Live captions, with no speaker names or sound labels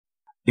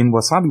in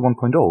Wasabi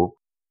 1.0,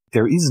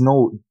 there is no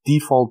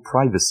default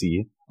privacy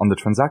on the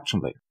transaction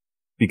layer.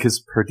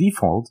 Because per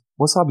default,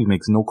 Wasabi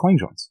makes no coin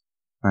joins.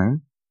 Right?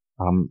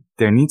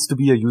 There needs to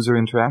be a user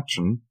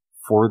interaction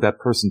for that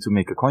person to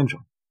make a coin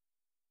join.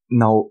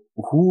 Now,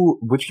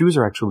 which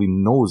user actually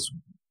knows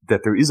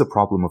that there is a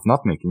problem of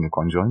not making a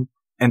coin join,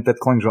 and that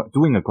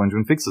doing a coin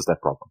join fixes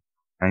that problem,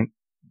 right?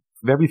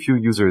 Very few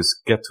users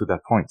get to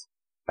that point.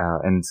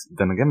 And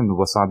then again, in the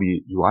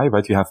Wasabi UI,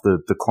 right, you have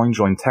the coin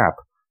join tab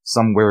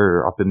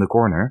somewhere up in the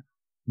corner,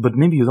 but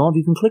maybe you don't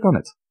even click on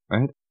it,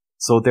 right?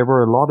 So there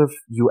were a lot of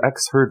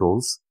UX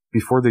hurdles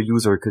before the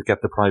user could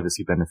get the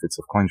privacy benefits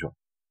of CoinJoin.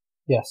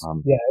 Yes.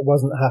 It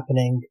wasn't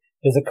happening.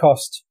 There's a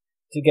cost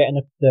to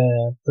getting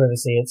the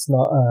privacy. It's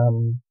not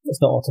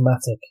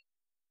automatic.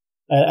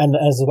 And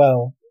as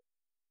well,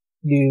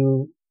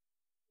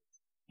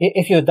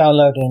 if you're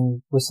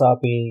downloading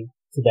Wasabi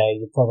today,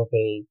 you're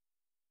probably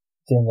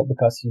doing it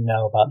because you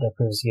know about the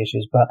privacy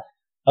issues. But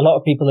a lot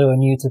of people who are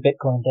new to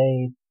Bitcoin,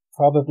 they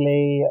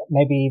probably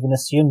maybe even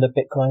assume that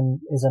Bitcoin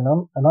is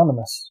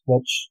anonymous,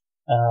 which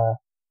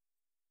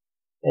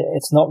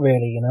it's not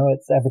really.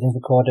 It's everything's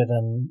recorded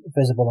and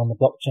visible on the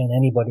blockchain.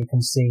 Anybody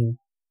can see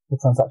the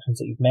transactions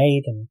that you've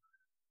made, and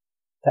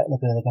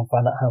technically they can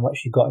find out how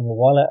much you got in your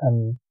wallet.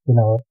 And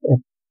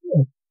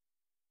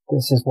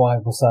this is why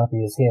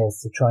Wasabi is here, is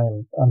to try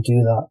and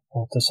undo that,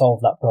 or to solve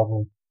that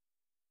problem.